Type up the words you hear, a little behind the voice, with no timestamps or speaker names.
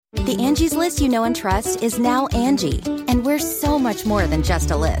The Angie's List you know and trust is now Angie, and we're so much more than just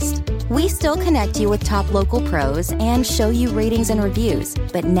a list. We still connect you with top local pros and show you ratings and reviews,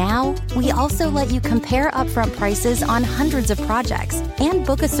 but now we also let you compare upfront prices on hundreds of projects and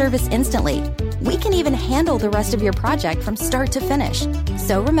book a service instantly. We can even handle the rest of your project from start to finish.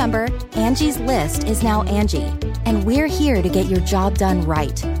 So remember, Angie's List is now Angie, and we're here to get your job done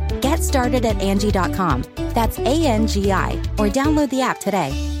right. Get started at Angie.com. That's ANGI, or download the app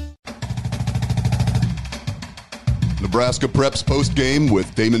today. Nebraska Preps Postgame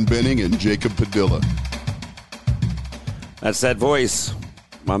with Damon Benning and Jacob Padilla. That's that voice.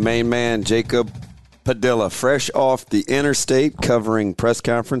 My main man, Jacob Padilla, fresh off the interstate, covering press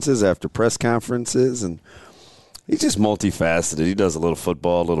conferences after press conferences. And he's just multifaceted. He does a little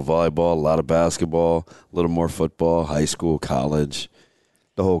football, a little volleyball, a lot of basketball, a little more football, high school, college.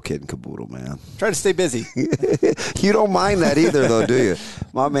 The whole kit and caboodle, man. Try to stay busy. You don't mind that either, though, do you?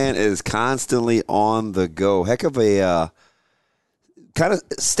 My man is constantly on the go. Heck of a kind of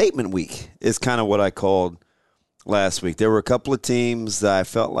statement week is kind of what I called last week. There were a couple of teams that I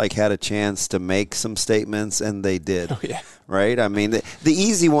felt like had a chance to make some statements, and they did. Oh, yeah. Right? I mean, the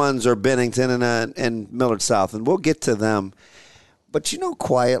easy ones are Bennington and Millard South, and we'll get to them. But,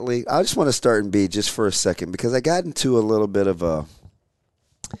 quietly, I just want to start in B just for a second because I got into a little bit of a –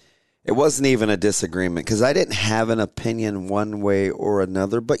 it wasn't even a disagreement because I didn't have an opinion one way or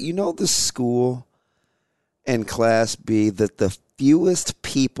another. But the school in Class B that the fewest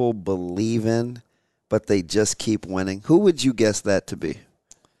people believe in, but they just keep winning? Who would you guess that to be?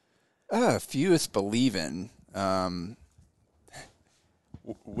 Fewest believe in.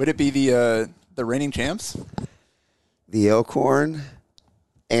 Would it be the reigning champs? The Elkhorn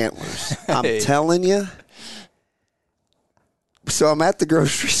Antlers. I'm telling you. So I'm at the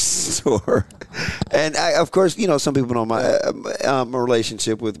grocery store, and of course, some people know my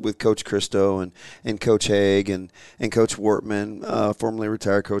relationship with Coach Christo and Coach Haig and Coach Wortman, formerly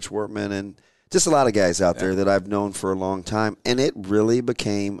retired Coach Wortman, and just a lot of guys out there that I've known for a long time. And it really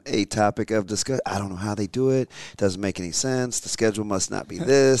became a topic of discussion. I don't know how they do it. It doesn't make any sense. The schedule must not be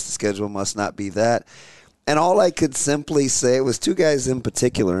this. The schedule must not be that. And all I could simply say, it was two guys in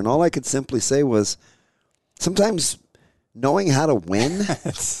particular, and all I could simply say was sometimes – knowing how to win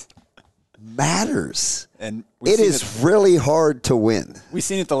matters. And it is really hard to win. We've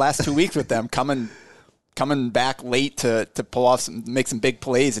seen it the last 2 weeks with them coming back late to pull off make some big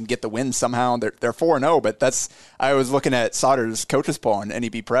plays and get the win somehow. They're 4-0, but I was looking at Sauter's coaches poll on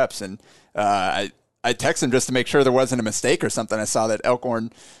NEB Preps, and I texted him just to make sure there wasn't a mistake or something. I saw that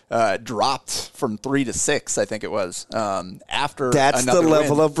Elkhorn dropped from 3 to 6, I think it was, after that's the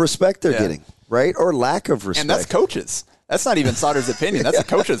level of respect they're getting, right? Or lack of respect. And that's coaches. That's not even Sauter's opinion. That's a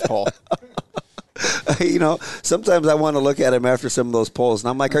coach's poll. Sometimes I want to look at him after some of those polls, and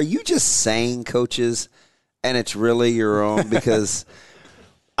I'm like, are you just saying coaches, and it's really your own? Because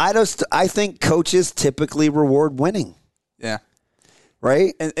I think coaches typically reward winning. Yeah.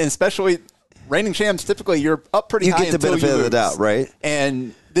 Right? And especially reigning champs, typically you're up pretty high until you get the benefit of the doubt, right?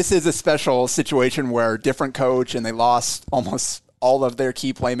 And this is a special situation where different coach, and they lost almost all of their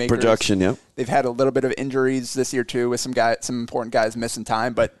key playmakers. Production, yeah. They've had a little bit of injuries this year too, with some important guys missing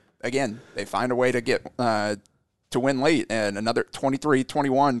time. But again, they find a way to get to win late, and another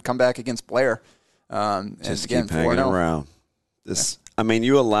 23-21 comeback against Blair. Just again, keep hanging around.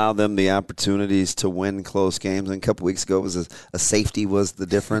 You allow them the opportunities to win close games. And a couple weeks ago, it was a safety was the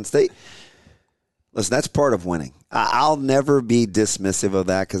difference. Listen, that's part of winning. I'll never be dismissive of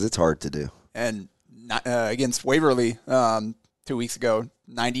that because it's hard to do. And against Waverly 2 weeks ago,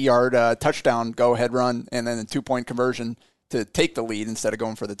 90-yard touchdown go-ahead run, and then a 2-point conversion to take the lead instead of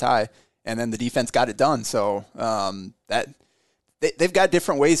going for the tie. And then the defense got it done. So they've got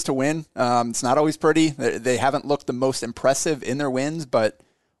different ways to win. It's not always pretty. They haven't looked the most impressive in their wins, but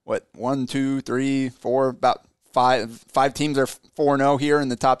 1, 2, 3, 4, about five teams are 4-0 here in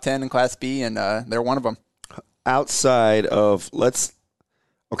the top 10 in Class B, and they're one of them. Outside of let's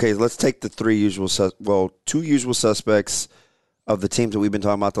take the two usual suspects of the teams that we've been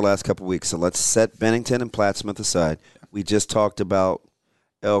talking about the last couple of weeks. So let's set Bennington and Plattsmouth aside. We just talked about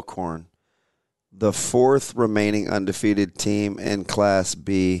Elkhorn. The fourth remaining undefeated team in Class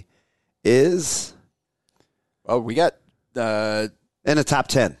B is? Well, we got in the top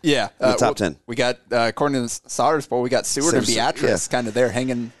 10. Yeah. In the top 10. We got, according to Sauter's poll, we got Seward and Beatrice kind of there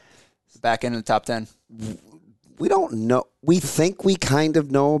hanging back in the top 10. We don't know. We think we kind of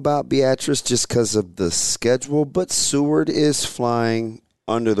know about Beatrice just because of the schedule, but Seward is flying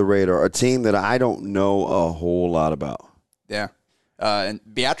under the radar, a team that I don't know a whole lot about. Yeah. And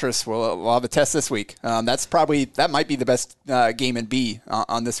Beatrice will have a test this week. That might be the best game in B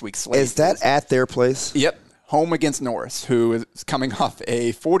on this week's slate. Is that at their place? Yep. Home against Norris, who is coming off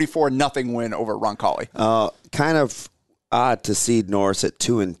a 44-0 win over Roncalli. Kind of odd to see Norris at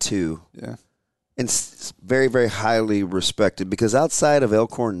 2-2. Yeah. And very, very highly respected because outside of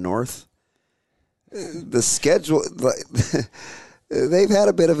Elkhorn North, the schedule, they've had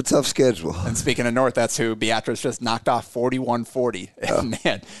a bit of a tough schedule. And speaking of North, that's who Beatrice just knocked off 41-40. And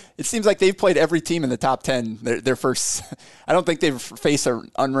man, it seems like they've played every team in the top 10. Their first, I don't think they've faced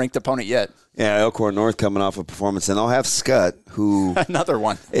an unranked opponent yet. Yeah, Elkhorn North coming off a performance, and they'll have Scott, who another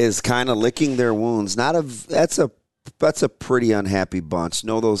one is kind of licking their wounds. That's a pretty unhappy bunch.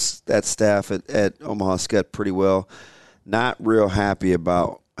 Know that staff at Omaha Scott pretty well. Not real happy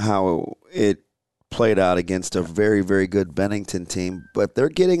about how it played out against a very, very good Bennington team, but they're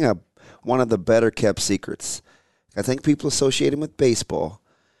getting one of the better kept secrets. I think people associate him with baseball.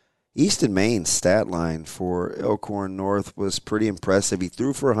 Easton Maine's stat line for Elkhorn North was pretty impressive. He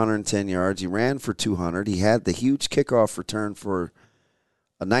threw for 110 yards. He ran for 200. He had the huge kickoff return for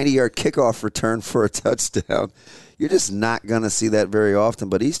a 90-yard kickoff return for a touchdown. You're just not going to see that very often.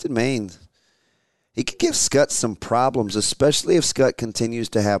 But Easton Maine, he could give Scott some problems, especially if Scott continues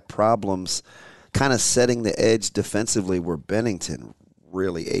to have problems kind of setting the edge defensively where Bennington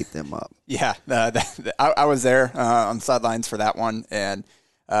really ate them up. Yeah, I was there on the sidelines for that one, and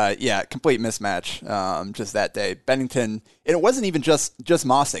complete mismatch just that day. Bennington, and it wasn't even just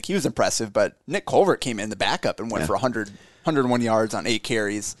Mossick. He was impressive, but Nick Colvert came in the backup and went for 101 yards on 8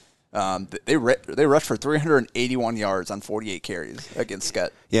 carries. They rushed for 381 yards on 48 carries against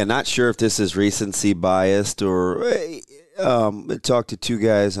Scott. Yeah, not sure if this is recency biased or I talked to 2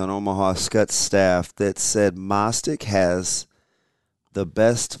 guys on Omaha Scott's staff that said Mostick has the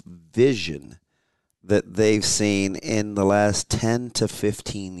best vision that they've seen in the last 10 to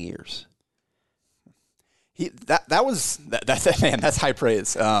 15 years. That's high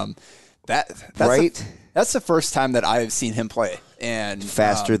praise. That's right? That's the first time that I've seen him play. And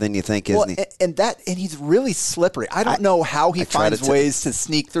faster than you think, isn't he? And he's really slippery. I don't know how he finds ways to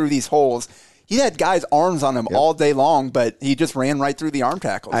sneak through these holes. He had guys' arms on him all day long, but he just ran right through the arm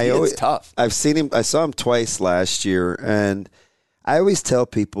tackles. It's tough. I've seen him. I saw him twice last year, and I always tell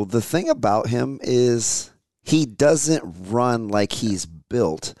people the thing about him is he doesn't run like he's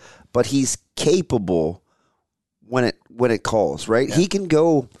built, but he's capable when it calls, right? Yeah. He can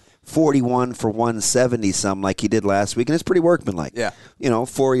go 41 for 170 something like he did last week, and it's pretty workmanlike. Yeah.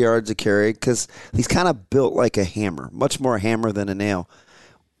 4 yards a carry because he's kind of built like a hammer, much more a hammer than a nail.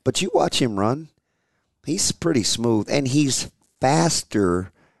 But you watch him run, he's pretty smooth, and he's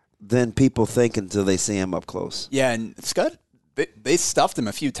faster than people think until they see him up close. Yeah, and Scott, they stuffed him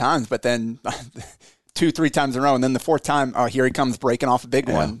a few times, but then 2-3 times in a row, and then the 4th time, here he comes breaking off a big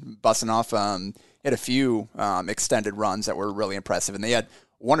one, busting off. He had a few extended runs that were really impressive, and they had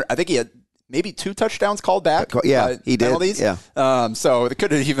one. I think he had maybe 2 touchdowns called back. Yeah, he did. Penalties. Yeah. So it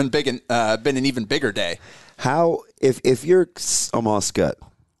could have even been an even bigger day. How if you're Omaha Scott,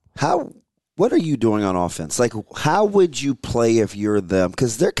 what are you doing on offense? Like, how would you play if you're them?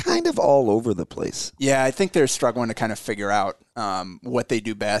 Because they're kind of all over the place. Yeah, I think they're struggling to kind of figure out what they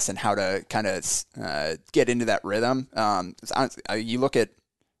do best and how to kind of get into that rhythm. You look at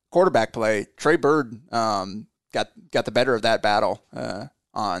quarterback play. Trey Bird got the better of that battle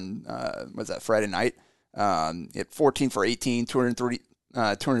on Friday night. At 14 for 18,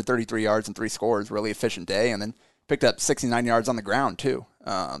 233 yards and 3 scores. Really efficient day, and then picked up 69 yards on the ground too.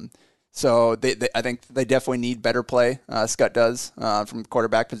 So I think they definitely need better play. Scott does from the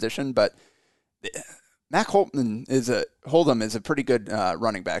quarterback position, but Mac Holdham is a pretty good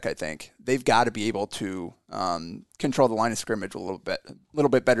running back. I think they've got to be able to control the line of scrimmage a little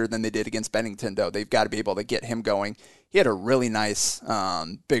bit better than they did against Bennington. Though they've got to be able to get him going. He had a really nice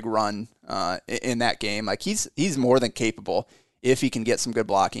big run in that game. Like he's more than capable if he can get some good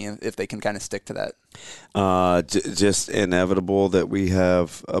blocking, if they can kind of stick to that. Just inevitable that we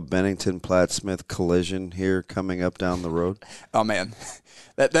have a Bennington-Platt-Smith collision here coming up down the road. Oh, man.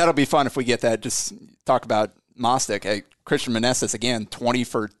 That'll be fun if we get that. Just talk about Mostick. Hey, Christian Meneses, again, 20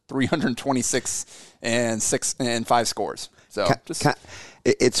 for 326 and 5 scores. So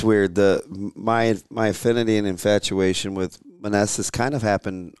it's weird. My affinity and infatuation with Meneses kind of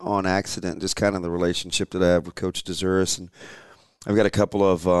happened on accident, just kind of the relationship that I have with Coach DeZuris. And I've got a couple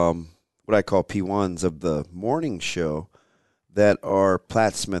of what I call P1s of the morning show that are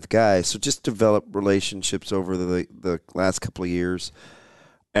Platt-Smith guys. So just develop relationships over the last couple of years.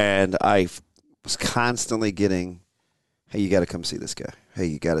 And I was constantly getting, hey, you got to come see this guy. Hey,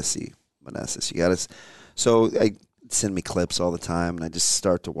 you got to see Meneses. So send me clips all the time, and I just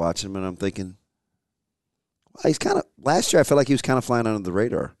start to watch him, and I'm thinking, well, he's kind of – last year I felt like he was kind of flying under the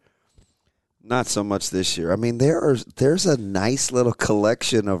radar. Not so much this year. I mean, there's a nice little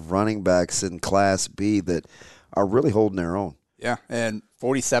collection of running backs in Class B that are really holding their own. Yeah, and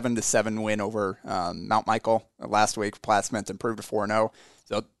 47-7 win over Mount Michael last week. Plassmont improved to 4-0.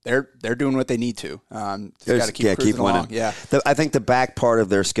 So they're doing what they need to. Just got to keep winning. Yeah, I think the back part of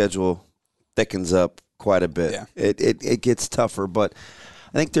their schedule thickens up quite a bit. Yeah. It gets tougher, but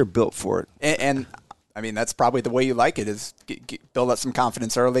I think they're built for it. And I mean, that's probably the way you like it, is build up some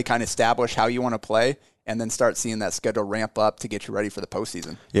confidence early, kind of establish how you want to play, and then start seeing that schedule ramp up to get you ready for the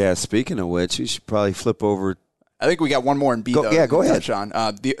postseason. Yeah, speaking of which, you should probably flip over. I think we got one more in B, though. Yeah, go ahead. Sean.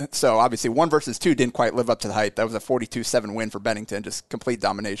 So, obviously, 1 versus 2 didn't quite live up to the hype. That was a 42-7 win for Bennington, just complete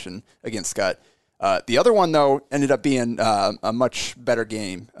domination against Scott. The other one, though, ended up being a much better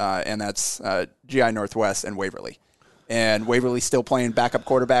game, and that's GI Northwest and Waverly. And Waverly's still playing backup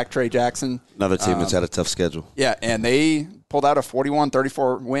quarterback Trey Jackson. Another team that's had a tough schedule. Yeah, and they pulled out a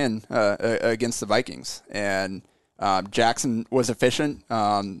 41-34 win against the Vikings. And Jackson was efficient.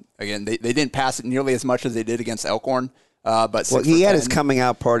 Again, they didn't pass it nearly as much as they did against Elkhorn. But he had his coming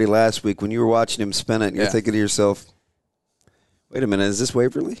out party last week when you were watching him spin it, and you're thinking to yourself, "Wait a minute, is this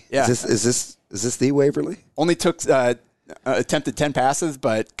Waverly? Yeah. Is this the Waverly?" Only took attempted 10 passes,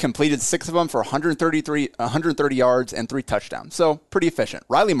 but completed 6 of them for 130 yards and 3 touchdowns. So pretty efficient.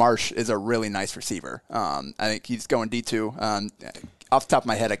 Riley Marsh is a really nice receiver. I think he's going D2. Off the top of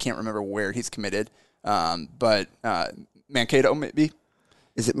my head, I can't remember where he's committed. But Mankato maybe.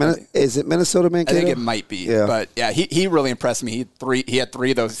 Is it Minnesota Mankato? I think it might be. Yeah. But yeah, he really impressed me. He had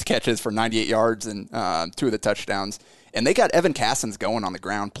 3 of those catches for 98 yards and 2 of the touchdowns. And they got Evan Cassins going on the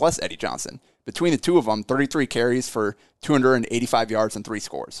ground, plus Eddie Johnson. Between the two of them, 33 carries for 285 yards and 3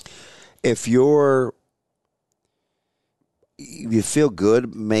 scores. If you feel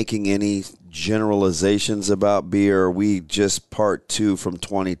good making any generalizations about B, or are we just part 2 from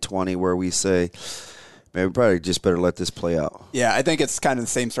 2020 where we say, man, we probably just better let this play out? Yeah, I think it's kind of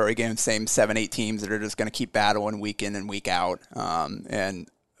the same story again, same 7-8 teams that are just going to keep battling week in and week out. And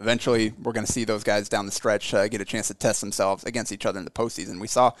eventually we're going to see those guys down the stretch get a chance to test themselves against each other in the postseason. We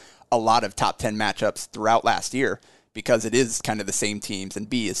saw a lot of top 10 matchups throughout last year because it is kind of the same teams, and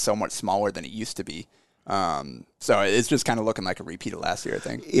B is so much smaller than it used to be. So it's just kind of looking like a repeat of last year, I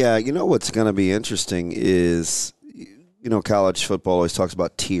think. Yeah, you know what's going to be interesting is, college football always talks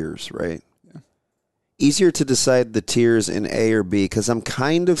about tiers, right? Yeah. Easier to decide the tiers in A or B because I'm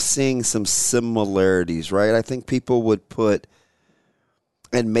kind of seeing some similarities, right? I think people would put,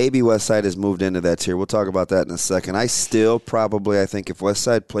 and maybe Westside has moved into that tier. We'll talk about that in a second. I think if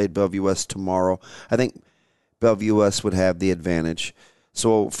Westside played Bellevue West tomorrow, I think Bellevue West would have the advantage.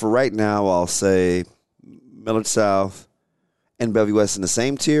 So for right now, I'll say Millard South and Bellevue West in the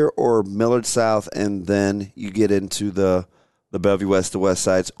same tier, or Millard South and then you get into the Bellevue West, the West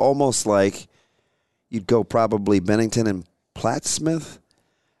Side. It's almost like you'd go probably Bennington and Plattsmouth,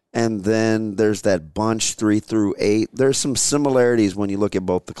 and then there's that bunch 3 through 8. There's some similarities when you look at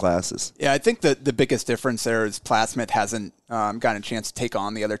both the classes. Yeah, I think that the biggest difference there is Plattsmouth hasn't gotten a chance to take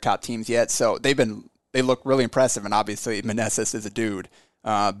on the other top teams yet, so they look really impressive, and obviously Manassas is a dude,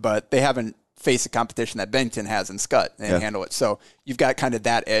 but they haven't faced a competition that Bennington has in Scott and handle it. So you've got kind of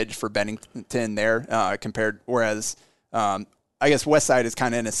that edge for Bennington there whereas I guess Westside is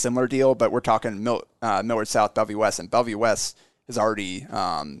kind of in a similar deal, but we're talking Millard South, Bellevue West, and Bellevue West has already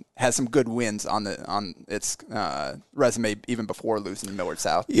has some good wins on its resume even before losing to Millard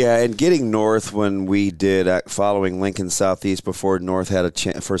South. Yeah, and getting North when we did following Lincoln Southeast before North had a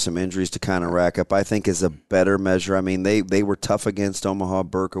chance for some injuries to kind of rack up, I think is a better measure. I mean, they were tough against Omaha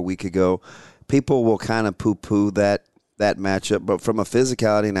Burke a week ago. People will kind of poo-poo that matchup, but from a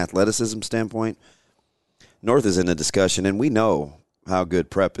physicality and athleticism standpoint, North is in the discussion, and we know how good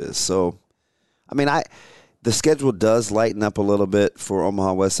Prep is. So, I mean, the schedule does lighten up a little bit for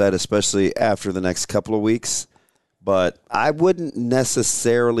Omaha Westside, especially after the next couple of weeks. But I wouldn't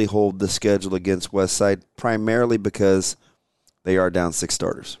necessarily hold the schedule against Westside, primarily because they are down 6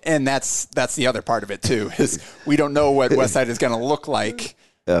 starters. And that's the other part of it, too, is we don't know what Westside is going to look like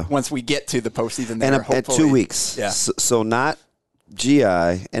once we get to the postseason there, and at 2 weeks. Yeah. So not GI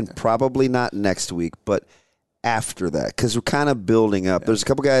and probably not next week, but after that, because we're kind of building up. There's a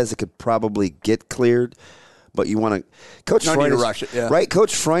couple guys that could probably get cleared, but you want to – Coach no Freund need to is, rush it, yeah. Right?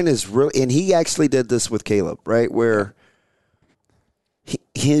 Coach Freund is really – and he actually did this with Caleb, right, where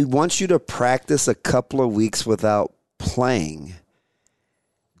he wants you to practice a couple of weeks without playing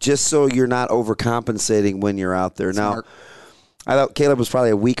just so you're not overcompensating when you're out there. Smart. Now, I thought Caleb was probably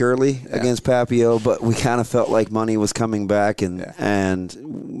a week early against Papio, but we kind of felt like money was coming back, and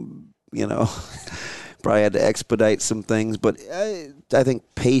probably had to expedite some things. But I think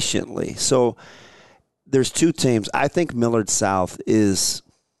patiently. So there's two teams. I think Millard South is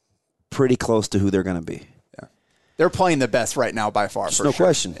pretty close to who they're going to be. They're playing the best right now by far. No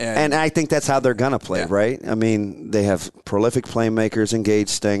question. And I think that's how they're going to play, right? I mean, they have prolific playmakers, and Gage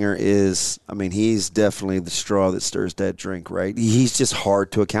Stenger he's definitely the straw that stirs that drink, right? He's just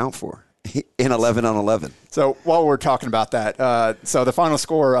hard to account for in 11 on 11. So while we're talking about that, so the final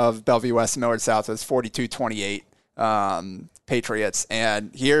score of Bellevue West and Millard South was 42-28 Patriots.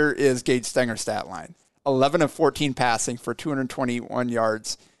 And here is Gage Stenger's stat line. 11 of 14 passing for 221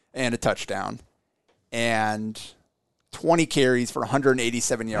 yards and a touchdown. And 20 carries for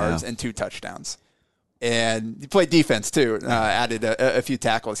 187 yards and 2 touchdowns. And he played defense, too. Added a few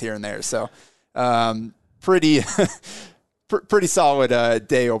tackles here and there. So pretty solid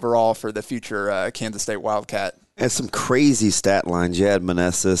day overall for the future Kansas State Wildcat. And some crazy stat lines. You had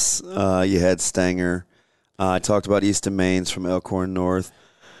Manassas. You had Stenger. I talked about Easton Maines from Elkhorn North.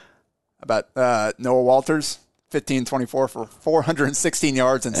 About Noah Walters, 15-24 for 416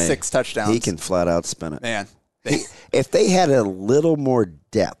 yards and 6 touchdowns. He can flat out spin it. Man. If they had a little more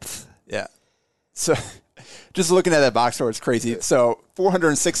depth. Yeah. So just looking at that box score, it's crazy. So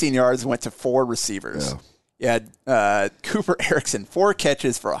 416 yards went to 4 receivers. Yeah. You had Cooper Erickson, 4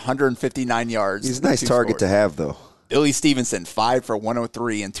 catches for 159 yards. He's a nice target to have, though. Billy Stevenson, 5 for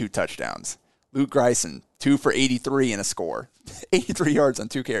 103 and 2 touchdowns. Luke Greisen, 2 for 83 and a score. 83 yards on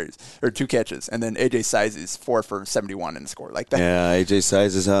 2 catches. And then A.J. Sizes, 4 for 71 and a score like that. Yeah, A.J.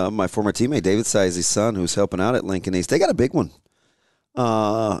 Sizes, my former teammate, David Sizes' son, who's helping out at Lincoln East. They got a big one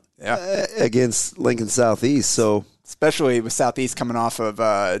against Lincoln Southeast. So especially with Southeast coming off of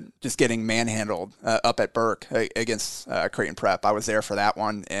just getting manhandled up at Burke against Creighton Prep. I was there for that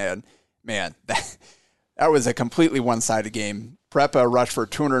one. And, man, that was a completely one-sided game. Prep rushed for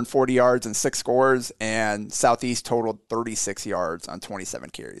 240 yards and 6 scores, and Southeast totaled 36 yards on 27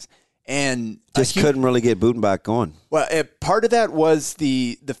 carries. And just couldn't really get Budenbach going. Well, part of that was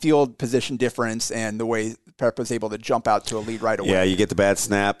the field position difference and the way Prep was able to jump out to a lead right away. Yeah, you get the bad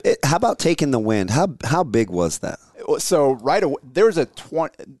snap. How about taking the wind? How big was that? So right away, there was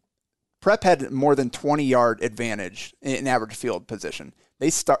Prep had more than 20-yard advantage in average field position.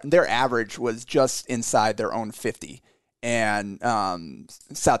 Their average was just inside their own 50. And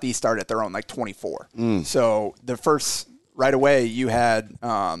Southeast started at their own 24. So the first right away you had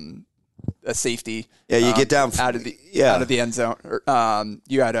a safety. Yeah, you get down out of the end zone.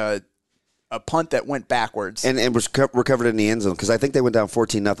 You had a punt that went backwards and was recovered in the end zone because I think they went down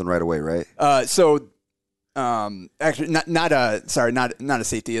 14-0 right away, right? Actually not a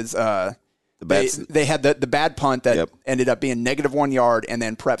safety is they had the bad punt that ended up being -1 yard, and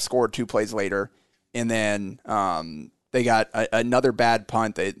then Prep scored 2 plays later, and then they got another bad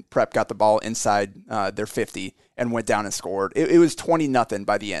punt. Prep got the ball inside their 50 and went down and scored. It was 20-0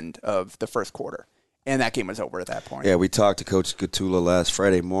 by the end of the first quarter, and that game was over at that point. Yeah, we talked to Coach Gatula last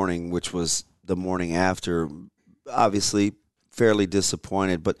Friday morning, which was the morning after. Obviously, fairly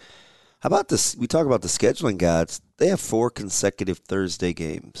disappointed. But how about this? We talk about the scheduling gods. They have 4 consecutive Thursday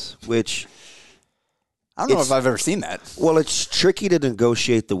games, which I don't know if I've ever seen that. Well, it's tricky to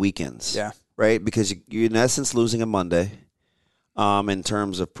negotiate the weekends. Yeah. Right, because you're in essence losing a Monday in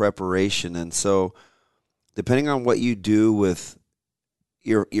terms of preparation. And so depending on what you do with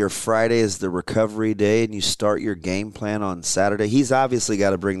your Friday is the recovery day and you start your game plan on Saturday, he's obviously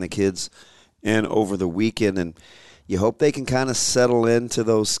got to bring the kids in over the weekend. And you hope they can kind of settle into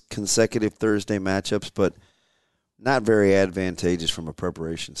those consecutive Thursday matchups, but not very advantageous from a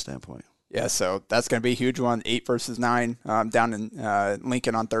preparation standpoint. Yeah, so that's going to be a huge one, 8 versus 9 down in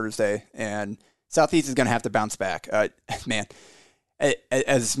Lincoln on Thursday. And Southeast is going to have to bounce back. Man,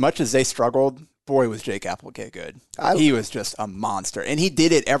 as much as they struggled, boy, was Jake Applegate good. He was just a monster. And he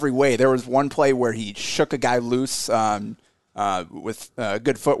did it every way. There was one play where he shook a guy loose with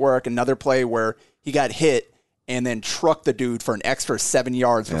good footwork, another play where he got hit and then trucked the dude for an extra 7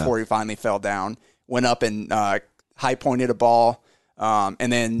 yards before he finally fell down, went up and high-pointed a ball.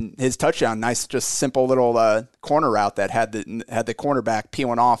 And then his touchdown, nice, just simple little corner route that had the cornerback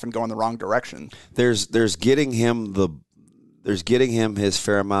peeling off and going the wrong direction. There's getting him his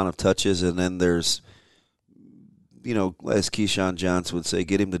fair amount of touches, and then there's, as Keyshawn Johnson would say,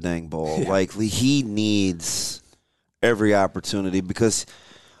 get him the dang ball. Yeah. Like he needs every opportunity because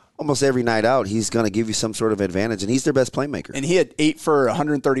almost every night out he's going to give you some sort of advantage, and he's their best playmaker. And he had 8 for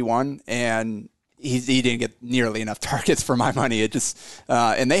 131 and. he didn't get nearly enough targets for my money. It just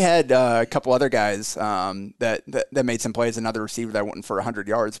and they had a couple other guys that made some plays. Another receiver that went for 100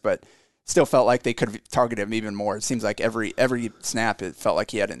 yards, but still felt like they could have targeted him even more. It seems like every snap it felt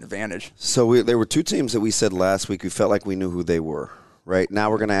like he had an advantage. So there were two teams that we said last week we felt like we knew who they were. Right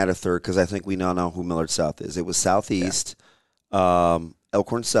now we're going to add a third because I think we now know who Millard South is. It was Southeast,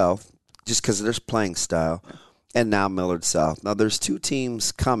 Elkhorn South, just because of their playing style. Yeah. And now Millard South. Now, there's two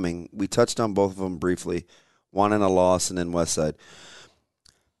teams coming. We touched on both of them briefly. One in a loss and then Westside.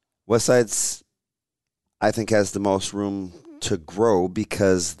 Westside's, I think, has the most room to grow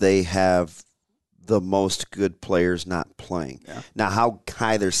because they have the most good players not playing. Yeah. Now, how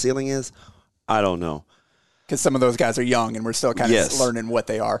high their ceiling is, I don't know. Because some of those guys are young and we're still kind of learning what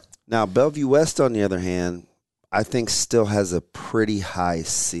they are. Now, Bellevue West, on the other hand, I think still has a pretty high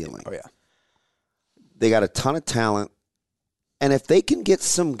ceiling. Oh, yeah. They got a ton of talent, and if they can get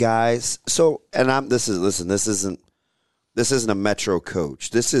some guys, this isn't a Metro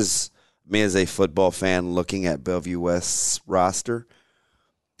coach. This is me as a football fan looking at Bellevue West's roster.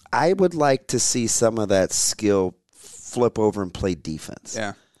 I would like to see some of that skill flip over and play defense.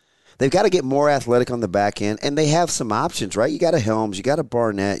 Yeah, they've got to get more athletic on the back end, and they have some options, right? You got a Helms, you got a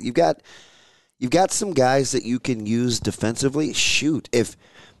Barnett, you've got some guys that you can use defensively. Shoot, if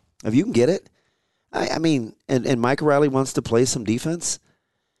you can get it. I mean, and Mike Riley wants to play some defense.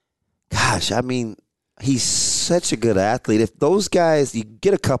 Gosh, I mean, he's such a good athlete. If those guys, you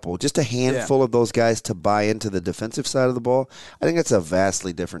get a couple, just a handful of those guys to buy into the defensive side of the ball, I think that's a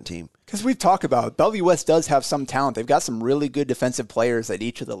vastly different team. Because we've talked about Bellevue West does have some talent. They've got some really good defensive players at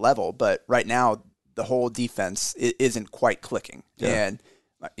each of the level, but right now the whole defense isn't quite clicking. Yeah.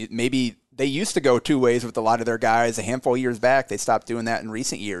 And maybe they used to go two ways with a lot of their guys a handful of years back. They stopped doing that in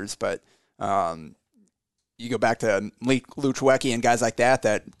recent years, but you go back to Lou Chwecki and guys like that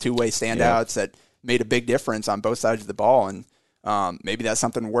two-way standouts that made a big difference on both sides of the ball. And maybe that's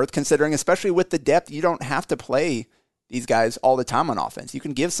something worth considering, especially with the depth. You don't have to play these guys all the time on offense. You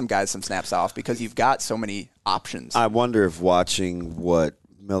can give some guys some snaps off because you've got so many options. I wonder if watching what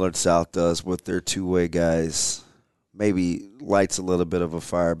Millard South does with their two-way guys maybe lights a little bit of a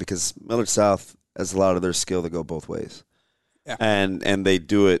fire, because Millard South has a lot of their skill that go both ways. Yeah. And they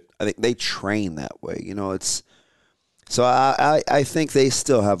do it. I think they train that way. It's so I think they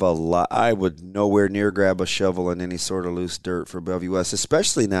still have a lot. I would nowhere near grab a shovel in any sort of loose dirt for Bellevue West,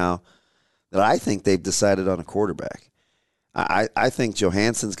 especially now that I think they've decided on a quarterback. I think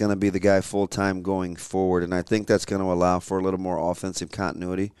Johansson's going to be the guy full time going forward, and I think that's going to allow for a little more offensive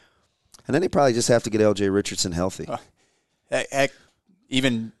continuity. And then they probably just have to get L.J. Richardson healthy. Heck,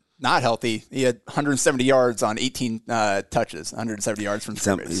 even not healthy, he had 170 yards on 18 touches, 170 yards from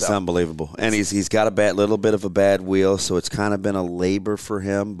scrimmage. He's unbelievable. And he's got a little bit of a bad wheel, so it's kind of been a labor for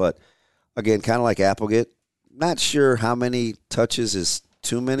him. But, again, kind of like Applegate, not sure how many touches is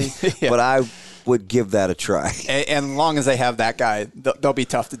too many, but I would give that a try. And as long as they have that guy, they'll be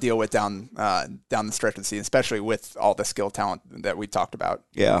tough to deal with down the stretch of the season, especially with all the skill talent that we talked about.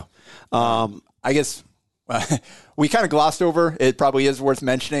 Yeah. I guess we kind of glossed over. It probably is worth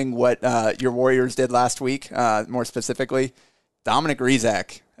mentioning what your Warriors did last week, more specifically. Dominic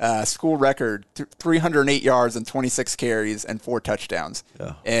Rizak, school record, 308 yards and 26 carries and 4 touchdowns.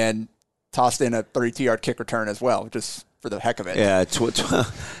 Yeah. And tossed in a 32-yard kick return as well, just for the heck of it. Yeah,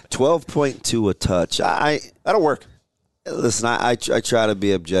 12.2 a touch. That'll work. Listen, I try to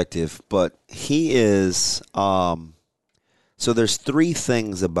be objective, but he is so there's 3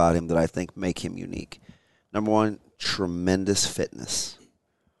 things about him that I think make him unique. Number 1, tremendous fitness.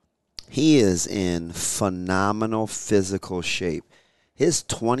 He is in phenomenal physical shape. His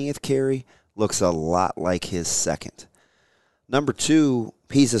 20th carry looks a lot like his second. Number 2,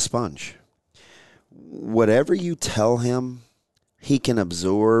 he's a sponge. Whatever you tell him, he can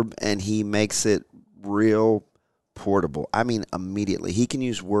absorb, and he makes it real portable. I mean, immediately. He can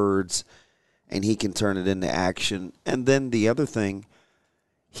use words, and he can turn it into action. And then the other thing,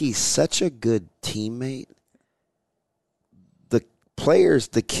 he's such a good teammate. The players,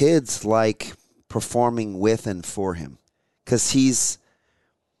 the kids like performing with and for him, because he's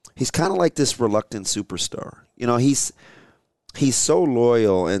kind of like this reluctant superstar. He's so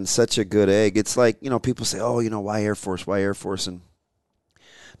loyal and such a good egg. It's like, people say, why Air Force? Why Air Force? And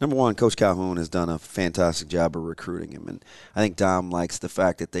number 1, Coach Calhoun has done a fantastic job of recruiting him. And I think Dom likes the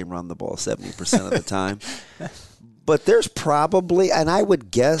fact that they run the ball 70% of the time. But there's probably, and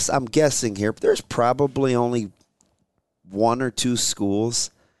I'm guessing here, but there's probably only 1 or 2 schools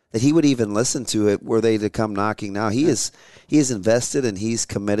that he would even listen to it were they to come knocking now. He is invested and he's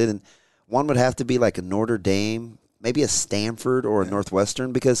committed. And one would have to be like a Notre Dame, maybe a Stanford or a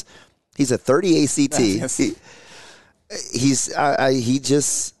Northwestern, because He's a 30 ACT. Yes. He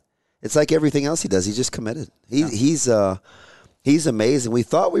just, it's like everything else he does. He just committed. He's amazing. We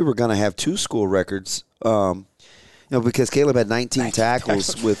thought we were going to have 2 school records, because Caleb had 19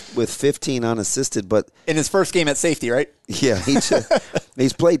 tackles with 15 unassisted. But in his first game at safety, right? Yeah,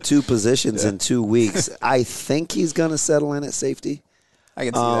 he's played 2 positions in 2 weeks. I think he's going to settle in at safety. I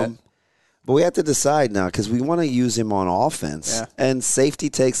can see that. But we have to decide now because we want to use him on offense. Yeah. And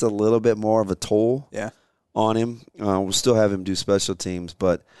safety takes a little bit more of a toll on him. We'll still have him do special teams,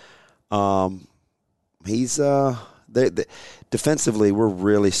 but he's defensively, we're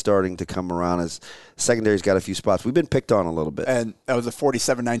really starting to come around as secondary's got a few spots. We've been picked on a little bit. And that was a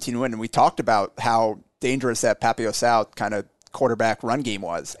 47-19 win. And we talked about how dangerous that Papio South kind of quarterback run game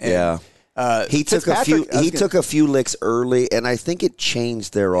was. And, he took a few licks early, and I think it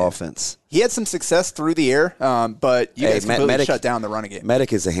changed their offense. He had some success through the air, but you guys completely shut down the running game.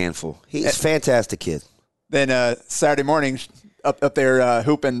 Medic is a handful. He's a fantastic kid. Then Saturday morning, up there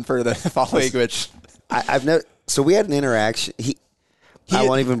hooping for the fall league, which I've never. So we had an interaction. I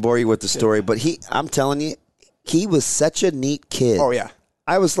won't even bore you with the story, but I'm telling you, he was such a neat kid. Oh yeah,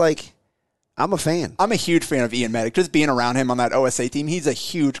 I was like, I'm a fan. I'm a huge fan of Ian Medic. Just being around him on that OSA team, he's a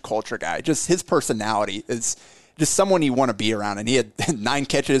huge culture guy. Just his personality is just someone you want to be around. And he had 9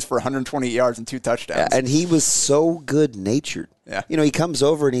 catches for 120 yards and 2 touchdowns. And he was so good-natured. Yeah. He comes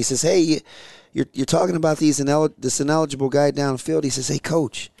over and he says, hey, you're talking about this ineligible guy downfield. He says, hey,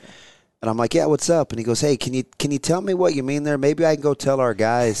 coach. And I'm like, yeah, what's up? And he goes, hey, can you tell me what you mean there? Maybe I can go tell our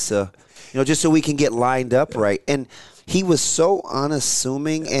guys, just so we can get lined up right. And he was so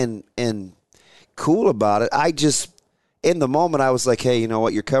unassuming and cool about it. I just, in the moment, I was like, hey, you know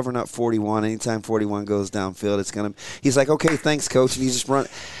what? You're covering up 41. Anytime 41 goes downfield, it's going to – he's like, okay, thanks, coach. And he just run.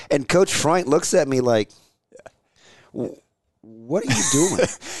 And Coach Freund looks at me like, what are you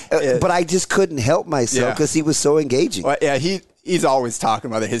doing? But I just couldn't help myself because he was so engaging. Well, yeah, he's always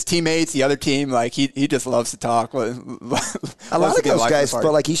talking about it. His teammates, the other team, like he just loves to talk. A lot of those guys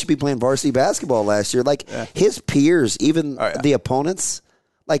felt like he should be playing varsity basketball last year. Like his peers, even the opponents –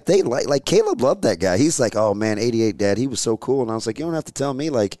 like Caleb loved that guy. He's like, oh man, 88 dad, he was so cool. And I was like, you don't have to tell me.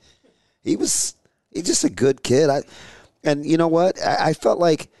 Like, he's just a good kid. And you know what? I felt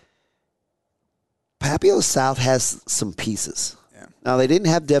like Papio South has some pieces. Yeah. Now they didn't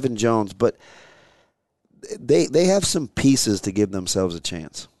have Devin Jones, but they have some pieces to give themselves a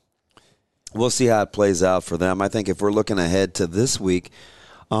chance. We'll see how it plays out for them. I think if we're looking ahead to this week,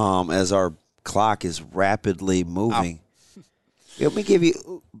 as our clock is rapidly moving. Let me give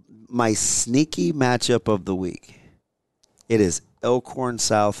you my sneaky matchup of the week. It is Elkhorn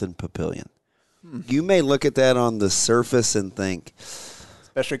South and Papillion. You may look at that on the surface and think,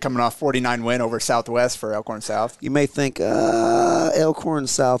 especially coming off 49 win over Southwest for Elkhorn South. You may think Elkhorn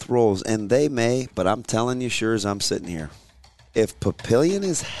South rolls, and they may, but I'm telling you, sure as I'm sitting here, if Papillion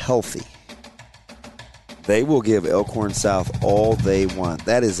is healthy, they will give Elkhorn South all they want.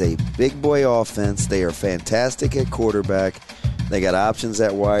 That is a big boy offense. They are fantastic at quarterback. They got options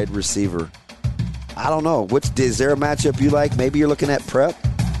at wide receiver. I don't know. Is there a matchup you like? Maybe you're looking at prep?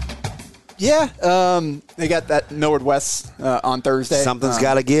 Yeah. They got that Millward West on Thursday. Something's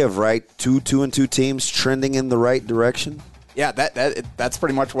got to give, right? 2-2 teams trending in the right direction. Yeah, that's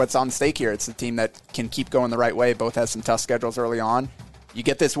pretty much what's on stake here. It's a team that can keep going the right way. Both have some tough schedules early on. You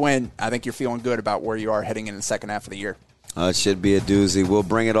get this win, I think you're feeling good about where you are heading in the second half of the year. It should be a doozy. We'll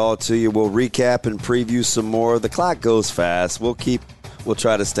bring it all to you. We'll recap and preview some more. The clock goes fast. We'll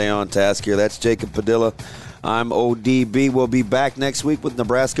try to stay on task here. That's Jacob Padilla. I'm ODB. We'll be back next week with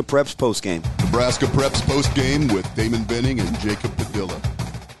Nebraska Preps Postgame. Nebraska Preps Postgame with Damon Benning and Jacob Padilla.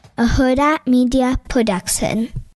 A Huda Media Production.